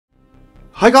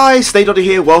Hi guys, SnakeDoctor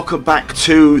here, welcome back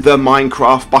to the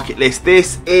Minecraft bucket list.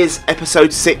 This is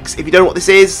episode 6. If you don't know what this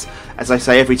is, as I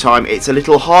say every time, it's a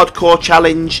little hardcore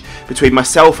challenge between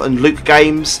myself and Luke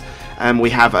Games.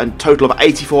 We have a total of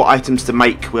 84 items to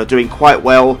make. We're doing quite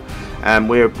well.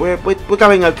 We're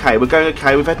going okay. We're going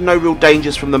okay. We've had no real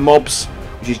dangers from the mobs,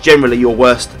 which is generally your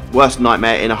worst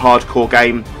nightmare in a hardcore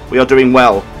game. We are doing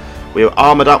well. We're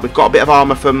armoured up. We've got a bit of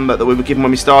armour from that we were given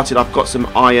when we started. I've got some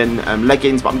iron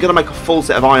leggings, but I'm going to make a full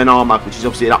set of iron armour, which is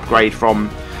obviously an upgrade from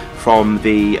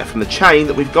the chain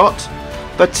that we've got.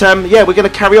 But yeah, we're going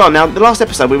to carry on. Now, the last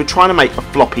episode we were trying to make a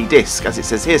floppy disk, as it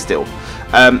says here still,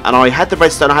 and I had the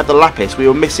redstone, I had the lapis. We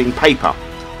were missing paper.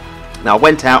 Now, I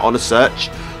went out on a search,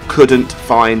 couldn't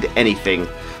find anything.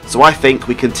 So I think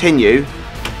we continue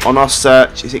on our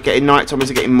search. Is it getting night time? Is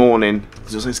it getting morning?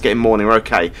 It's getting morning. We're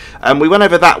okay. We went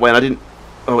over that way and I didn't.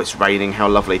 Oh, it's raining. How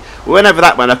lovely. We went over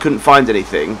that way and I couldn't find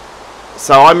anything.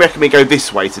 So I reckon we go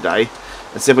this way today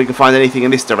and see if we can find anything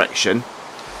in this direction.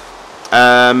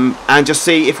 And just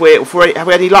see if we have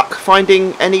we any luck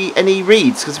finding any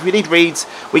reeds. Because if we need reeds,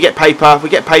 we get paper. If we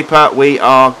get paper, we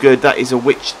are good. That is a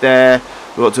witch there.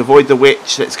 We want to avoid the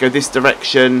witch. Let's go this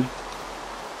direction.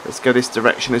 Let's go this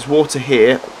direction. There's water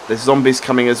here. There's zombies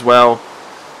coming as well.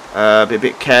 Be a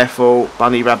bit careful.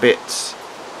 Bunny rabbit.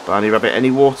 Bunny rabbit.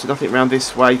 Any water? Nothing around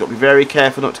this way. You've got to be very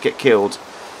careful not to get killed.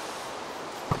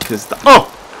 Because oh!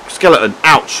 Skeleton.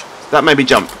 Ouch. That made me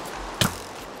jump.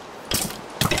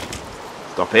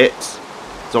 Stop it.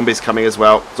 Zombies coming as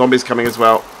well. Zombies coming as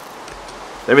well.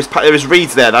 There is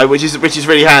reeds there though, which is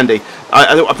really handy.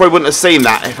 I probably wouldn't have seen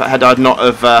that if I'd not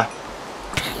have.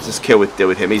 Just deal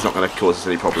with him. He's not going to cause us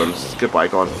any problems. Goodbye,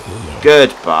 gone.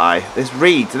 Goodbye. There's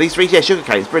reeds. Are these reeds? Yeah, sugar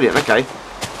canes. Brilliant. Okay.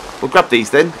 We'll grab these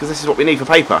then, because this is what we need for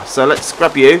paper. So let's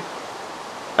grab you.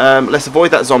 Let's avoid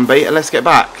that zombie, and let's get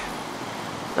back.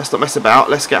 Let's not mess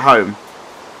about. Let's get home.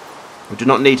 We do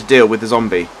not need to deal with the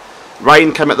zombie.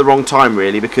 Rain came at the wrong time,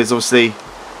 really, because obviously...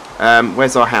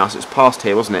 where's our house? It was past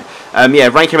here, wasn't it? Yeah,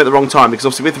 rain came at the wrong time, because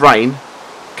obviously with rain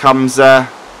comes...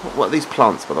 what are these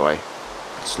plants, by the way?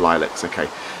 It's lilacs, okay.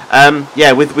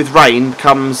 Yeah, with rain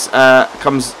comes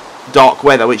dark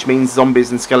weather, which means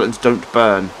zombies and skeletons don't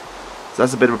burn. So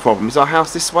that's a bit of a problem. Is our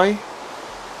house this way?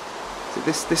 Is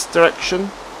it this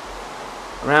direction?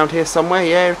 Around here somewhere?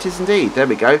 Yeah, it is indeed. There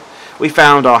we go. We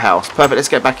found our house. Perfect. Let's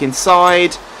get back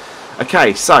inside.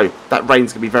 Okay, so that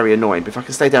rain's going to be very annoying. But if I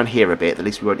can stay down here a bit, at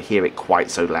least we won't hear it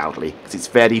quite so loudly, because it's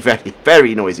very, very,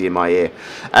 very noisy in my ear.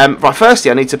 Right,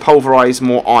 firstly, I need to pulverise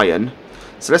more iron.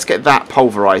 So let's get that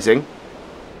pulverising.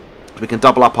 We can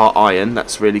double up our iron.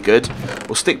 That's really good.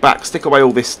 We'll stick away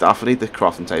all this stuff. I need the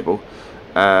crafting table.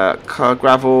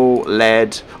 Gravel,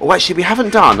 lead. Oh, actually, we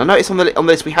haven't done. I noticed on the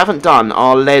list we haven't done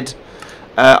our lead.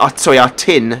 Our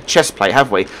tin chest plate,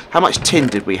 have we? How much tin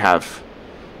did we have?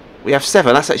 We have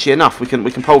 7. That's actually enough. We can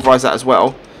pulverise that as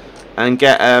well, and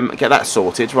get that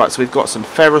sorted. Right. So we've got some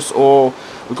ferrous ore.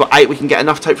 We've got 8. We can get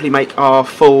enough to hopefully make our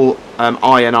full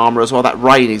iron armour as well. That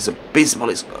rain is abysmal.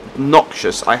 It's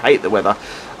obnoxious. I hate the weather.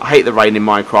 I hate the rain in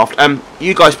Minecraft.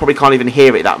 You guys probably can't even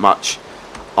hear it that much.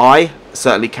 I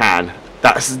certainly can.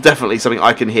 That's definitely something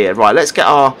I can hear. Right, let's get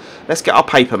our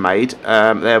paper made.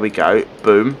 There we go.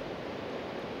 Boom.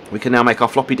 We can now make our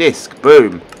floppy disk.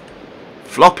 Boom.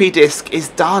 Floppy disk is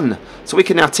done. So we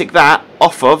can now tick that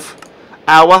off of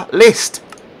our list.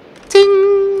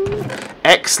 Ting!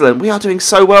 Excellent. We are doing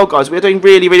so well, guys. We are doing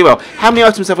really, really well. How many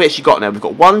items have we actually got now? We've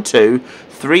got 1, 2,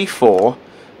 3, 4,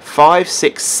 5,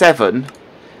 6, 7,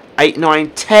 8,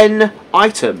 9, 10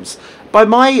 items. By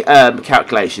my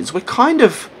calculations, we're kind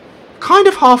of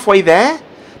halfway there,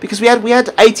 because we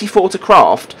had 84 to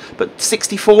craft, but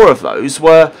 64 of those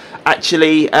were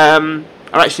actually the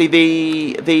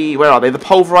where are they? The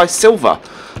pulverised silver.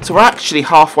 So we're actually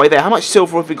halfway there. How much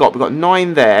silver have we got? We've got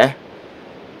 9 there.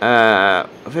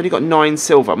 I've only got 9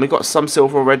 silver, and we've got some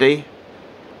silver already.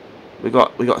 We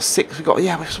got 6.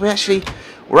 Yeah.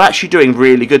 We're actually doing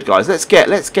really good, guys. Let's get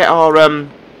our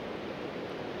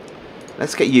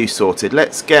let's get you sorted.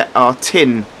 Let's get our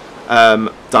tin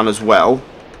done as well,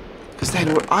 because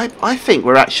then I think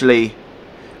we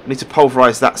need to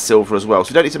pulverise that silver as well.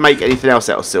 So we don't need to make anything else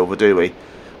out of silver, do we?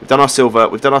 We've done our silver.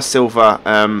 We've done our silver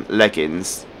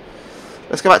leggings.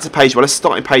 Let's go back to page 1. Let's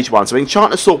start in page 1. So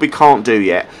enchanter sword we can't do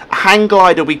yet. A hang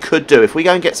glider we could do. If we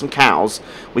go and get some cows,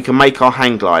 we can make our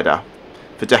hang glider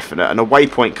for definite, and a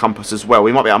waypoint compass as well.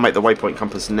 We might be able to make the waypoint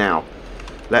compass now.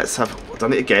 Let's have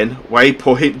done it again.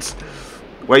 Waypoint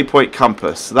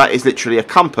compass. So that is literally a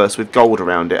compass with gold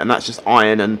around it, and that's just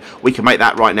iron, and we can make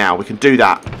that right now. We can do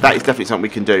that. That is definitely something we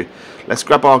can do. Let's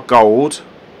grab our gold.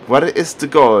 Where is the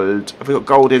gold? Have we got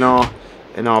gold in our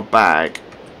bag?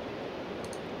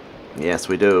 Yes,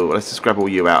 we do. Let's just grab all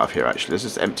you out of here, actually. Let's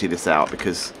just empty this out,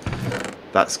 because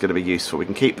that's going to be useful. We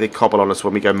can keep the cobble on us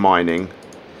when we go mining.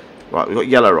 Right, we've got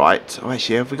yellowite. Oh,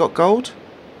 actually, have we got gold?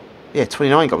 Yeah,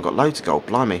 29 gold. We've got loads of gold.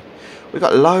 Blimey. We've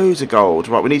got loads of gold.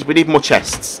 Right, we need more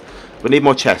chests. We need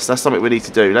more chests. That's something we need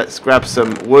to do. Let's grab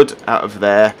some wood out of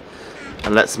there,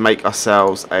 and let's make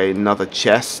ourselves another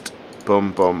chest.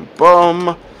 Boom, boom,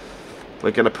 boom.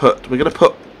 We're gonna put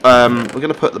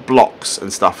the blocks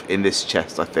and stuff in this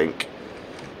chest. I think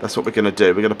that's what we're gonna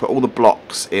do. We're gonna put all the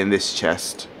blocks in this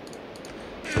chest.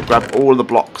 So we'll grab all the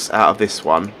blocks out of this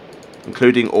one,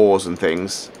 including ores and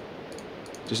things.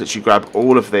 Just literally grab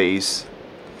all of these,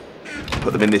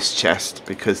 put them in this chest,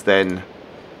 because then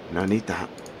no, I need that,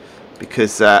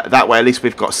 because that way at least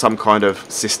we've got some kind of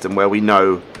system where we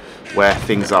know where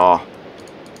things are.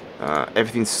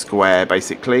 Everything's square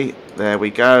basically. There we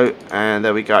go, and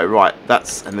there we go. Right,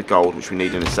 that's and the gold, which we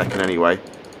need in a second anyway.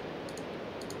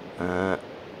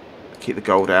 Keep the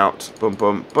gold out. Boom,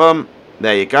 boom, boom.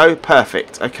 There you go.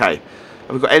 Perfect. Okay.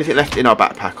 Have we got anything left in our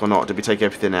backpack or not? Did we take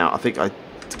everything out? I think I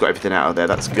got everything out of there.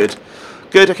 That's good.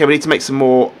 Good. Okay, we need to make some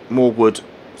more wood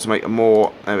to make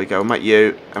more. There we go. We'll make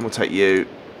you, and we'll take you,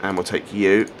 and we'll take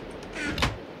you.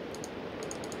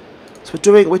 So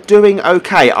we're doing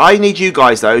okay. I need you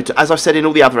guys though, to, as I've said in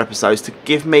all the other episodes, to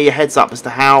give me a heads up as to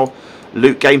how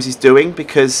Loot Games is doing,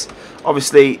 because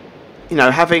obviously, you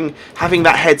know, having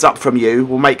that heads up from you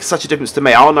will make such a difference to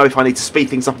me. I'll know if I need to speed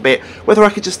things up a bit, whether I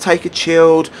could just take a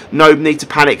chilled, no need to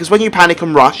panic, because when you panic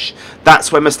and rush,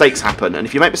 that's when mistakes happen. And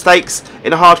if you make mistakes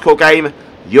in a hardcore game,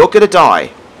 you're going to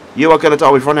die. You are going to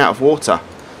die. We've run out of water.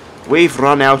 We've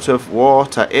run out of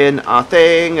water in our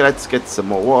thing. Let's get some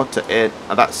more water in.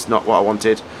 Oh, that's not what I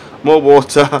wanted. More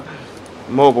water.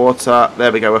 More water.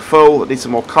 There we go. We're full. Need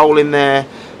some more coal in there.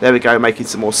 There we go. Making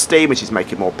some more steam, which is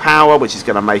making more power, which is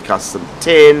going to make us some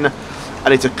tin. I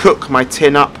need to cook my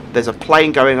tin up. There's a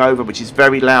plane going over, which is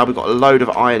very loud. We've got a load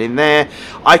of iron in there.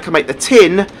 I can make the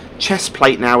tin chest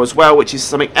plate now as well, which is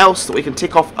something else that we can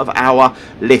tick off of our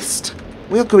list.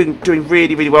 We're doing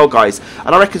really, really well, guys.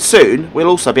 And I reckon soon we'll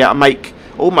also be able to make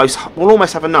we'll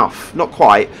almost have enough. Not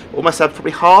quite. We'll almost have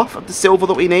probably half of the silver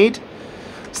that we need.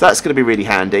 So that's going to be really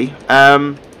handy.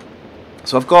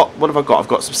 So I've got, what have I got? I've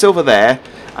got some silver there.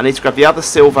 I need to grab the other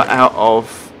silver out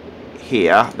of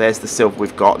here. There's the silver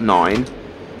we've got, 9.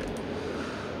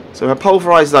 So if I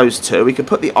pulverise those two, we can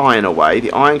put the iron away.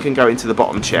 The iron can go into the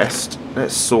bottom chest.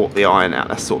 Let's sort the iron out.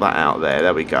 Let's sort that out there.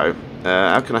 There we go.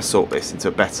 How can I sort this into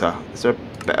a better... Is there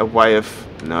a better way of...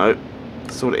 No.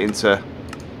 Sort it into...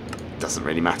 Doesn't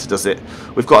really matter, does it?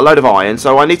 We've got a load of iron,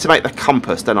 so I need to make the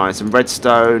compass, don't I? Some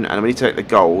redstone, and we need to make the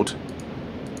gold.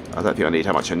 I don't think I need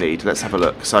how much I need. Let's have a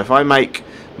look. So if I make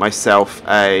myself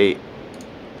a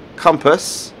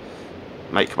compass...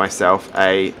 Make myself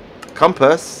a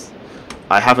compass...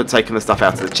 I haven't taken the stuff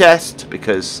out of the chest,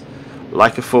 because,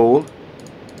 like a fool...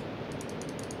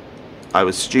 I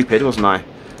was stupid, wasn't I?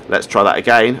 Let's try that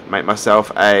again. Make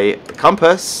myself a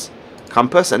compass.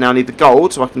 And now I need the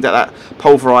gold, so I can get that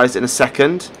pulverised in a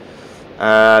second.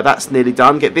 That's nearly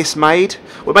done. Get this made.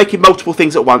 We're making multiple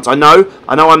things at once. I know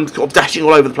I'm sort of dashing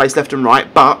all over the place left and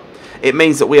right, but it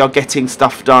means that we are getting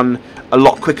stuff done a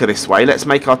lot quicker this way. Let's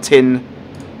make our tin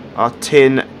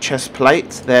chest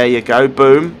plate. There you go.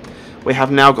 Boom. We have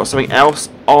now got something else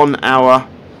on our...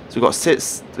 So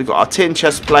we've got our tin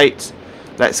chest plate.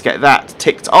 Let's get that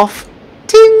ticked off.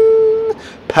 Ting!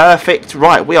 Perfect.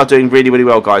 Right, we are doing really, really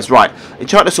well, guys. Right,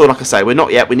 enchanted sword, like I say, we're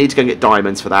not yet. We need to go and get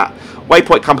diamonds for that.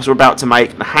 Waypoint compass we're about to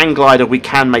make. The hang glider we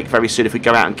can make very soon if we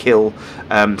go out and kill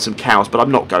some cows. But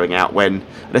I'm not going out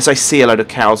unless I see a load of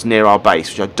cows near our base,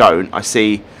 which I don't. I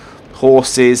see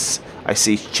horses. I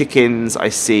see chickens. I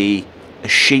see a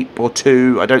sheep or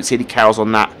two. I don't see any cows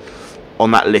on that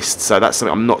list, so that's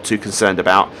something I'm not too concerned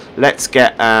about. Let's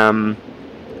get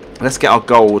our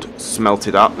gold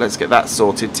smelted up. Let's get that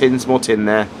sorted. More tin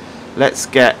there. Let's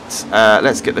get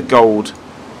the gold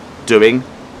doing.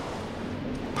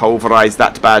 Pulverise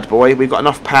that bad boy. We've got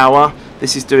enough power.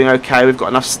 This is doing okay. We've got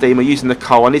enough steam. We're using the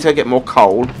coal. I need to go get more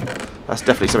coal. That's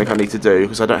definitely something I need to do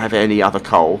because I don't have any other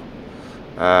coal.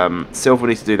 Silver, we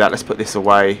need to do that. Let's put this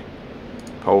away.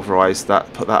 Pulverise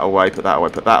that. Put that away. Put that away.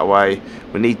 Put that away.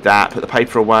 We need that. Put the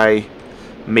paper away.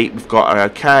 Meat we've got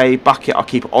okay. Bucket I'll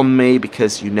keep on me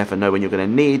because you never know when you're going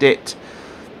to need it.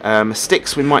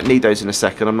 Sticks, we might need those in a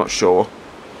second. I'm not sure.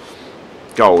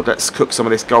 Gold. Let's cook some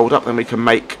of this gold up. Then we can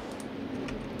make...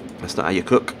 That's not how you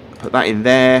cook. Put that in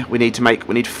there. What do we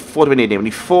need here? We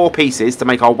need 4 pieces to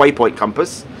make our waypoint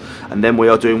compass. And then we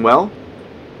are doing well.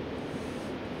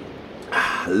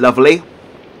 Lovely.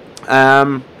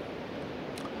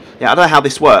 Yeah, I don't know how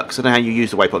this works. I don't know how you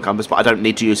use the waypoint compass, but I don't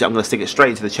need to use it. I'm going to stick it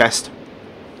straight into the chest.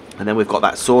 And then we've got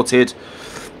that sorted.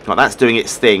 Right, that's doing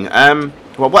its thing. Well,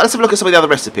 let's have a look at some of the other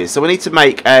recipes. So we need to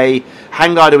make a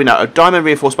hang glider, we know, a diamond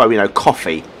reinforced bow, we know,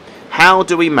 coffee. How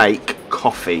do we make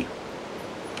coffee?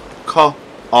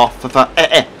 Coffee.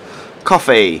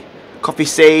 Coffee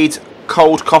seed,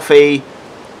 cold coffee,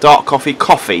 dark coffee,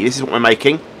 coffee. This is what we're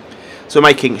making. So we're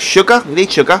making sugar. We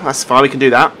need sugar. That's fine. We can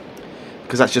do that.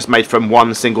 Because that's just made from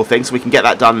one single thing. So we can get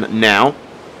that done now.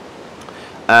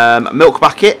 Milk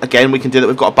bucket. Again, we can do that.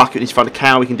 We've got a bucket. We need to find a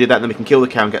cow. We can do that. And then we can kill the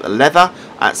cow and get the leather.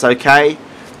 That's okay.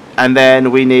 And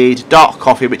then we need dark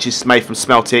coffee, which is made from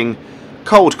smelting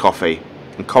cold coffee.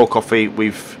 And cold coffee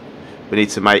we need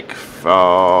to make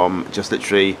from just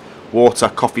literally water,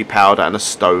 coffee powder, and a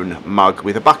stone mug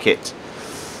with a bucket.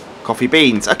 Coffee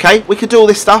beans. Okay, we could do all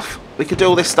this stuff. We need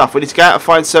to go out and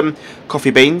find some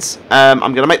coffee beans. I'm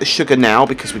going to make the sugar now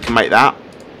because we can make that.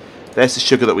 There's the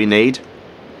sugar that we need.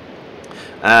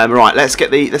 Right, let's get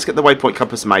the waypoint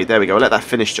compass made. There we go. We'll let that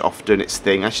finish off doing its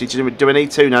thing. Actually, do we need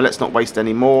to? No, let's not waste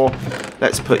any more.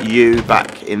 Let's put you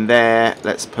back in there.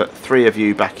 Let's put 3 of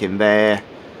you back in there.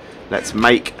 Let's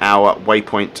make our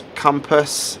waypoint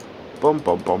compass. Boom,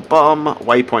 boom, boom, boom.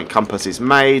 Waypoint compass is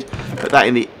made. Put that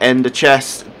in the ender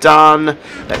chest. Done.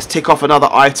 Let's tick off another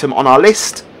item on our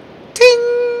list.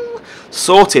 Ting!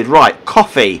 Sorted. Right,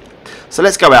 coffee. So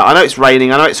let's go out. I know it's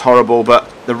raining. I know it's horrible,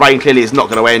 but the rain clearly is not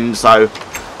going to end, so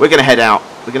we're going to head out.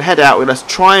 We're going to head out. We're going to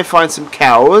try and find some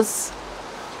cows.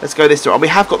 Let's go this way. We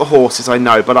have got the horses, I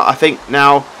know, but I think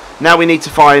now we need to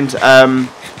find...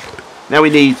 now we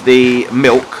need the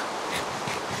milk.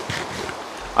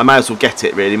 I may as well get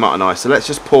it, really, mightn't I? So let's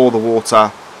just pour the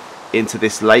water into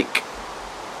this lake.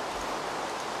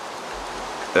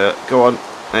 Go on.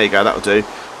 There you go, that'll do.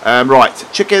 Right,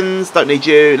 chickens, don't need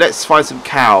you. Let's find some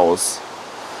cows.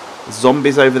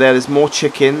 Zombies over there. There's more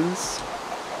chickens.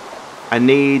 I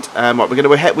need. Right,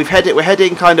 we're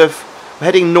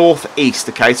heading northeast.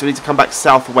 Okay, so we need to come back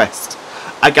southwest.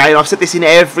 Again, I've said this in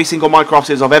every single Minecraft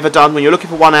series I've ever done. When you're looking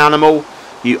for one animal,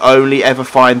 you only ever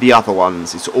find the other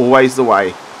ones. It's always the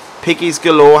way. Piggies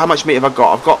galore. How much meat have I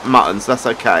got? I've got mutton, so that's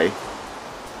okay.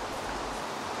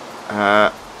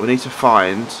 We need to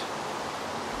find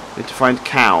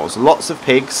cows. Lots of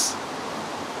pigs.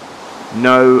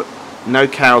 No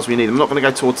cows we need. I'm not going to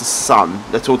go towards the sun.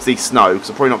 They're towards the snow, because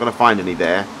I'm probably not going to find any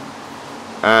there.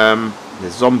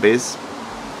 There's zombies.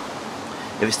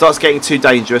 If it starts getting too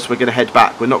dangerous, we're going to head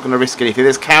back. We're not going to risk anything.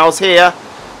 There's cows here.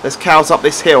 There's cows up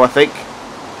this hill, I think.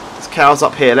 There's cows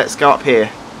up here. Let's go up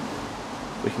here.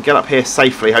 We can get up here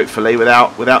safely, hopefully,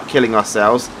 without killing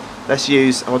ourselves. Let's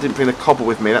use... Oh, I didn't bring the cobble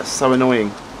with me. That's so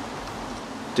annoying.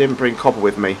 Didn't bring cobble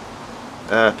with me.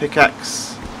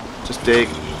 Pickaxe. Just dig.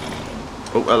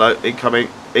 Oh, hello. Incoming.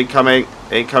 Incoming.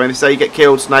 Incoming. They say you get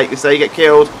killed, Snake. They say you get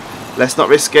killed. Let's not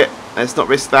risk it. Let's not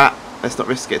risk that. Let's not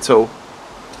risk it at all.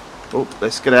 Oh,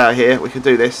 let's get out of here. We can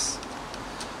do this.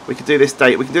 We can do this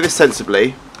date. We can do this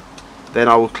sensibly. Then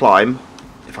I will climb.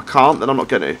 If I can't, then I'm not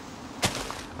going to.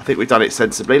 I think we've done it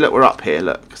sensibly. Look, we're up here.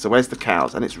 Look. So where's the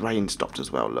cows? And it's rain stopped as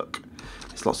well. Look.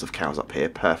 There's lots of cows up here.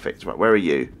 Perfect. Right, where are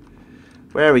you?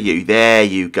 Where are you? There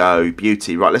you go.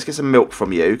 Beauty. Right, let's get some milk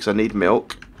from you, because I need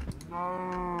milk.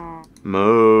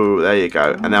 Moo. There you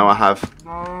go. And now I'll have...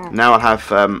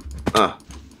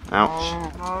 ouch.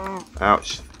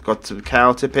 Ouch. Got some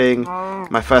cow tipping.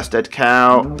 My first dead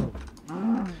cow.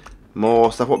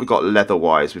 More stuff. What we got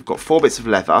leather-wise? We've got 4 bits of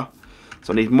leather.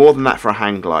 So I need more than that for a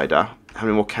hang glider. How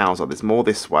many more cows are there? There's more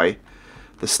this way.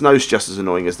 The snow's just as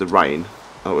annoying as the rain.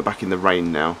 Oh, we're back in the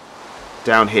rain now.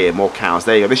 Down here, more cows.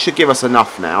 There you go. This should give us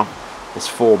enough now. There's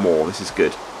 4 more. This is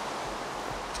good.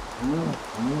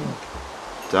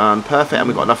 Done. Perfect. And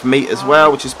we've got enough meat as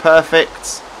well, which is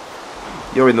perfect.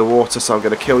 You're in the water, so I'm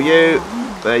going to kill you.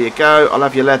 There you go. I'll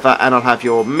have your leather and I'll have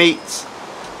your meat.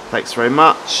 Thanks very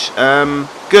much.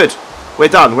 Good. We're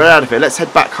done. We're out of here. Let's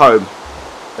head back home.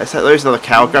 There's another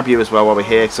cow. I'll grab you as well while we're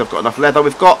here, because I've got enough leather.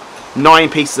 We've got 9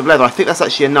 pieces of leather. I think that's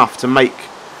actually enough to make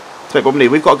what we need.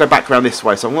 We've got to go back around this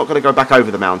way, so I'm not going to go back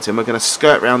over the mountain. We're going to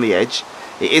skirt around the edge.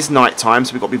 It is night time,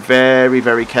 so we've got to be very,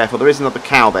 very careful. There is another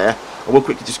cow there. I will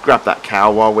quickly just grab that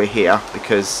cow while we're here,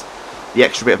 because the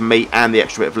extra bit of meat and the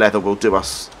extra bit of leather will do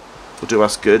us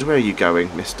good. Where are you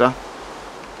going, mister?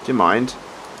 Do you mind?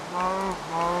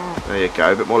 There you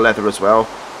go. A bit more leather as well.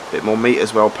 A bit more meat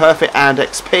as well. Perfect. And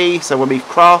XP. So when we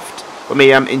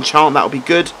enchant, that'll be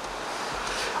good.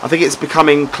 I think it's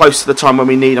becoming close to the time when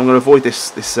we need. I'm going to avoid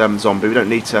this zombie. We don't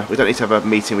need to have a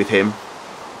meeting with him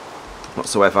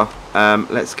whatsoever.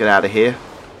 Let's get out of here.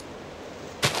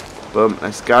 Boom.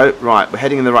 Let's go. Right, we're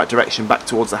heading in the right direction, back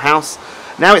towards the house.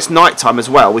 Now it's night time as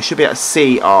well. We should be able to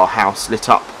see our house lit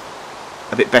up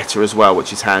a bit better as well,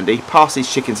 which is handy. Past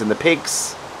these chickens and the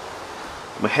pigs.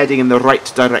 We're heading in the right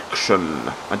direction.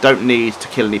 I don't need to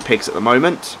kill any pigs at the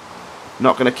moment.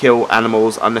 Not going to kill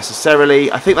animals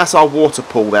unnecessarily. I think that's our water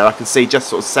pool there. I can see just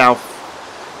sort of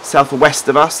southwest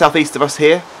of us, southeast of us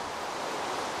here.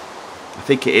 I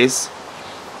think it is.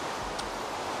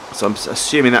 So I'm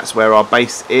assuming that's where our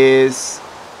base is.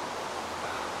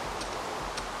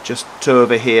 Just two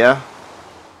over here.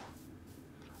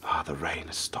 Ah, the rain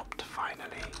has stopped finally.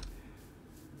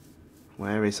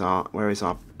 Where is our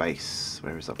base?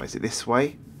 Where is our base? Is it this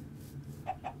way?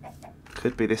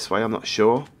 Could be this way, I'm not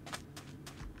sure.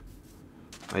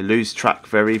 I lose track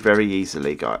very, very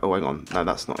easily, guys. Oh, hang on. No,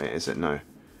 that's not it, is it? No.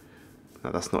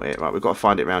 No, that's not it. Right, we've got to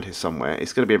find it around here somewhere.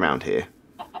 It's going to be around here.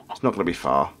 It's not going to be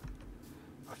far.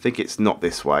 I think it's not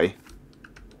this way.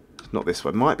 It's not this way.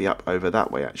 It might be up over that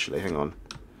way, actually. Hang on.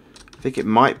 I think it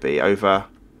might be over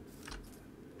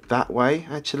that way,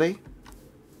 actually.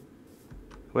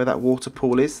 Where that water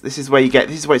pool is. This is where you get.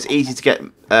 This is where it's easy to get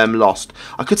lost.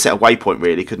 I could set a waypoint,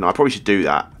 really, couldn't I? I probably should do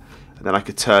that. And then I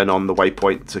could turn on the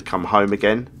waypoint to come home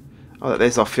again. Oh,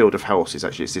 there's our field of horses.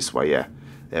 Actually, it's this way. Yeah,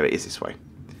 there it is. This way.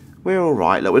 We're all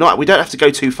right. Look, we don't have to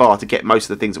go too far to get most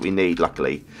of the things that we need.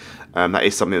 Luckily, that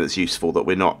is something that's useful. That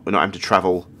we're not having to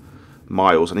travel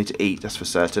miles. I need to eat. That's for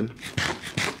certain.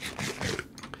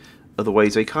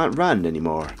 Otherwise, we can't run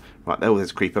anymore. Right,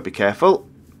 there's a creeper. Be careful.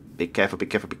 Be careful. Be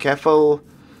careful. Be careful.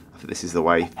 I think this is the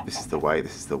way. This is the way.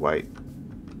 This is the way.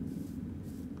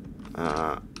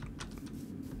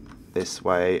 This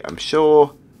way, I'm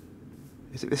sure.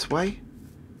 Is it this way?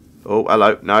 Oh,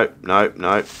 hello. No, no,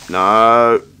 no,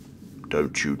 no.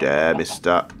 Don't you dare,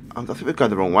 mister. I think we're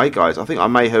going the wrong way, guys. I think I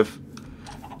may have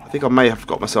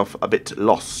got myself a bit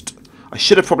lost. I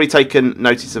should have probably taken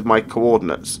notice of my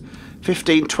coordinates.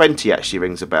 1520 actually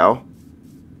rings a bell.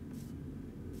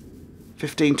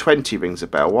 1520 rings a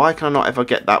bell. Why can I not ever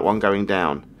get that one going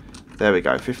down? There we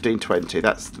go. 1520.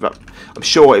 I'm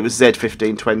sure it was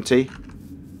Z1520.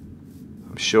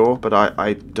 I'm sure, but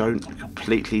I don't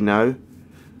completely know.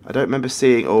 I don't remember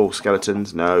seeing... Oh,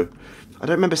 skeletons, no. I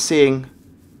don't remember seeing...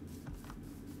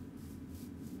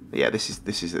 Yeah, this is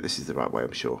the right way,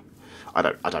 I'm sure. I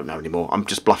don't know anymore. I'm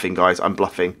just bluffing, guys. I'm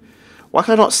bluffing. Why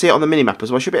can I not see it on the minimap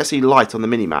as well? I should be able to see light on the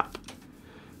minimap.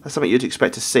 That's something you'd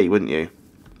expect to see, wouldn't you?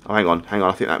 Oh, hang on. Hang on.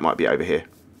 I think that might be over here.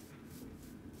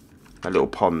 A little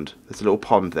pond. There's a little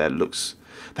pond there. Looks...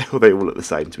 They all look the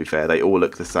same, to be fair. They all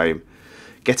look the same.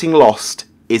 Getting lost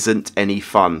isn't any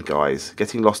fun, guys.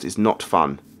 Getting lost is not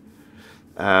fun.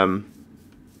 Hang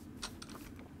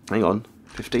on.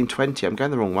 1520. I'm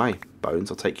going the wrong way.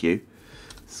 Bones, I'll take you.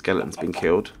 Skeleton's been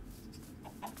killed.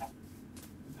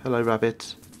 Hello,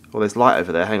 rabbit. Oh, there's light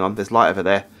over there. Hang on. There's light over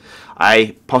there.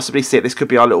 I possibly see it. This could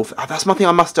be our little... Oh, that's one thing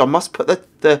I must do. I must put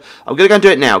the... I'm going to go and do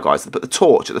it now, guys. Put the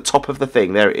torch at the top of the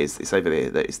thing. There it is. It's over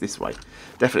there. It's this way.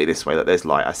 Definitely this way. Look, there's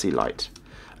light. I see light.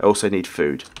 I also need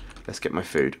food. Let's get my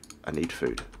food. I need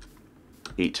food.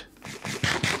 Eat.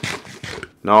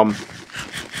 Nom.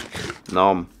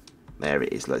 Nom. There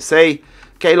it is. Let's see.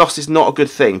 Getting lost is not a good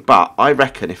thing, but I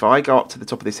reckon if I go up to the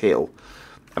top of this hill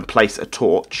and place a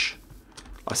torch...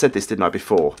 I said this, didn't I,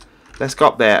 before? Let's go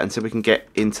up there and see if we can get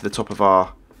into the top of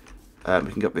our...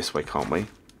 we can go up this way, can't we?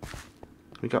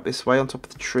 Can we go up this way on top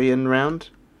of the tree and round?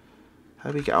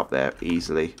 How do we get up there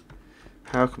easily?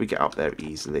 How can we get up there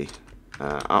easily?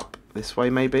 Up this way,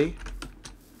 maybe?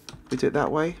 We do it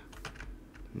that way?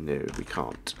 No, we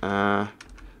can't. What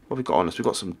have we got on us? We've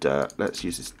got some dirt. Let's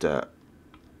use this dirt.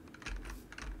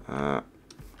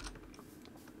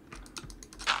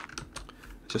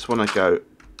 Just want to go,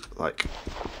 like...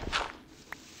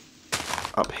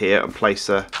 up here and place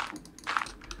a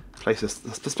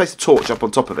let's place a torch up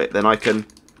on top of it. Then I can.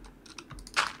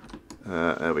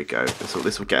 There we go.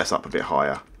 This will get us up a bit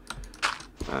higher.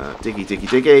 Diggy, diggy,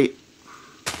 diggy.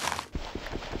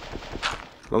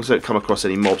 As long as I don't come across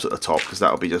any mobs at the top, because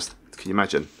that'll be just. Can you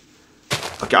imagine?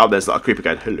 I get up there's like a creeper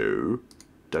going, hello.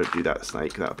 Don't do that,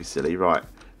 snake. That'll be silly. Right.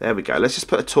 There we go. Let's just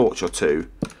put a torch or two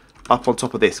up on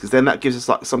top of this, because then that gives us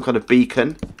like some kind of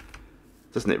beacon,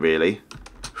 doesn't it? Really.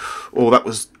 Oh, that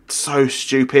was so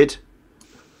stupid.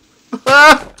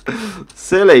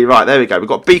 Silly. Right, there we go. We've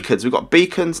got beacons. We've got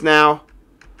beacons now.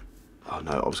 Oh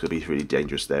no, I was going to be really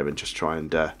dangerous there and just try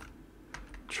and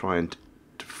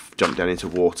jump down into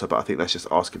water, but I think that's just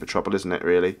asking for trouble, isn't it,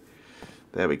 really?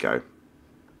 There we go.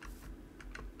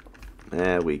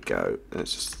 There we go.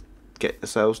 Let's just get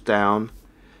ourselves down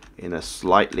in a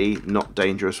slightly not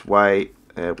dangerous way.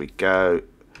 There we go.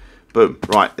 Boom.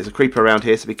 Right, there's a creeper around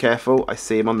here, so be careful. I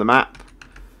see him on the map.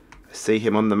 I see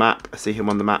him on the map. I see him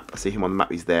on the map. I see him on the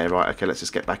map. He's there. Right, okay, let's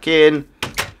just get back in.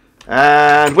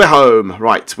 And we're home.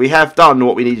 Right, we have done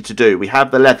what we needed to do. We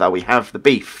have the leather. We have the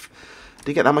beef. Did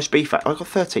you get that much beef? Oh, I got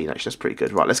 13, actually. That's pretty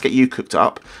good. Right, let's get you cooked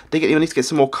up. We need to get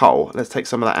some more coal. Let's take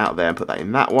some of that out there and put that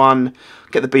in that one.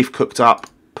 Get the beef cooked up.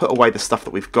 Put away the stuff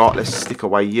that we've got. Let's stick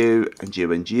away you and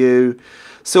you and you.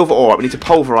 Silver ore. We need to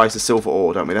pulverise the silver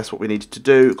ore, don't we? That's what we needed to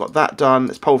do. Got that done.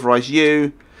 Let's pulverise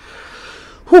you.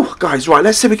 Whew, guys, right.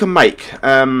 Let's see if we can make...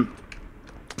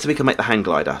 so we can make the hang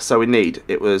glider. So we need,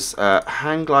 it was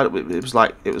hang glider, it was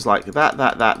like that,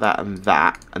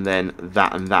 and then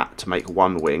that and that to make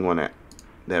one wing, wasn't it?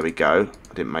 There we go.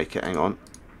 I didn't make it, hang on.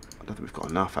 I don't think we've got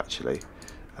enough actually.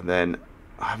 And then,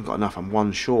 I haven't got enough, I'm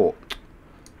one short.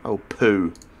 Oh,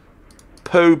 poo.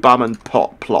 Poo, bum and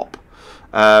plop.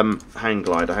 Hang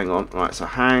glider, hang on. Right, so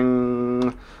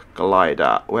hang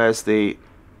glider. Where's the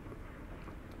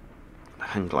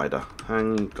hang glider?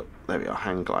 There we are,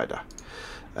 hang glider.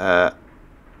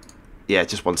 Yeah,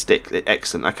 just one stick.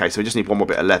 Excellent. Okay, so we just need one more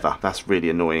bit of leather. That's really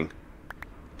annoying.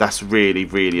 That's really,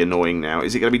 really annoying now.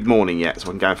 Is it going to be morning yet? So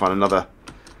I can go and find another...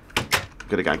 I'm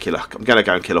going to go and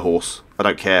kill a horse. I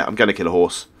don't care. I'm going to kill a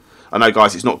horse. I know,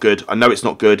 guys, it's not good. I know it's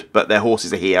not good, but their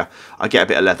horses are here. I get a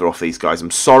bit of leather off these guys.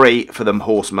 I'm sorry for them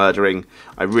horse murdering.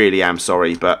 I really am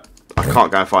sorry, but I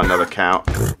can't go and find another cow.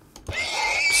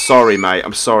 Sorry, mate.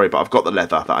 I'm sorry, but I've got the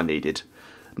leather that I needed.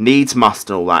 Needs, must,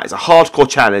 and all that. It's a hardcore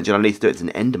challenge, and I need to do it. There's an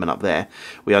Enderman up there.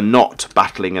 We are not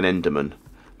battling an Enderman.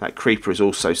 That creeper is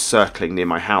also circling near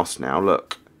my house now.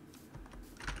 Look.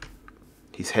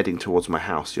 He's heading towards my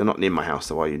house. You're not near my house,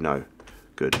 though, are you? No.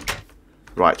 Good.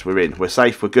 Right, we're in. We're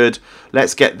safe. We're good.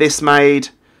 Let's get this made.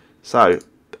 So,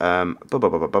 make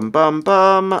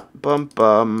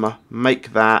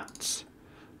that.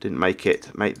 Didn't make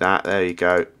it. Make that. There you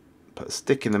go. Put a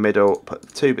stick in the middle.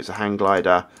 Put 2 bits of hang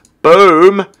glider.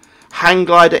 Boom! Hang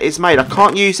glider is made. I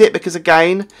can't use it because,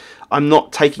 again, I'm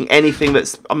not taking anything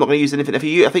that's... I'm not going to use anything. I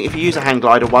think if you use a hang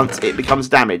glider once, it becomes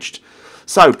damaged.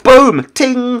 So, boom!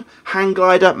 Ting! Hang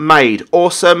glider made.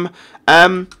 Awesome.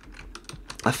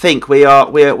 I think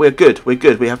we're good. We're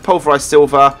good. We have pulverised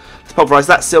silver. Let's pulverise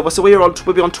that silver. So we'll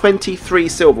be on 23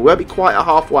 silver. We won't be quite at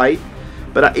halfway.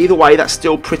 But either way, that's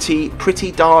still pretty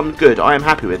darn good. I am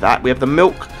happy with that. We have the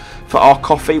milk for our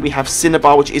coffee. We have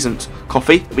cinnabar, which isn't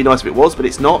coffee. It'd be nice if it was, but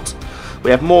it's not. We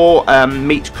have more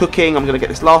meat cooking. I'm going to get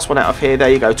this last one out of here.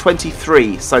 There you go.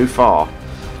 23 so far.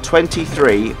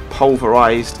 23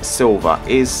 pulverised silver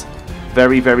is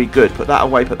very, very good. Put that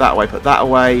away, put that away, put that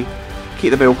away.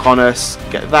 Keep the milk on us.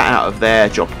 Get that out of there.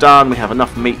 Job done. We have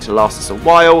enough meat to last us a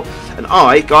while. And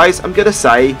guys, I'm going to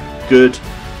say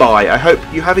goodbye. I hope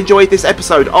you have enjoyed this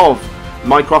episode of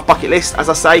Minecraft Bucket List. As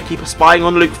I say, keep spying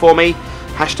on Luke for me.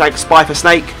 Hashtag spy for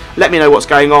snake. Let me know what's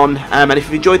going on. And if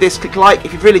you've enjoyed this, click like.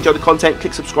 If you've really enjoyed the content,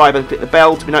 click subscribe and click the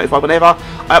bell to be notified whenever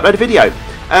I upload a video.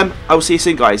 I will see you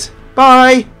soon, guys.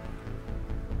 Bye.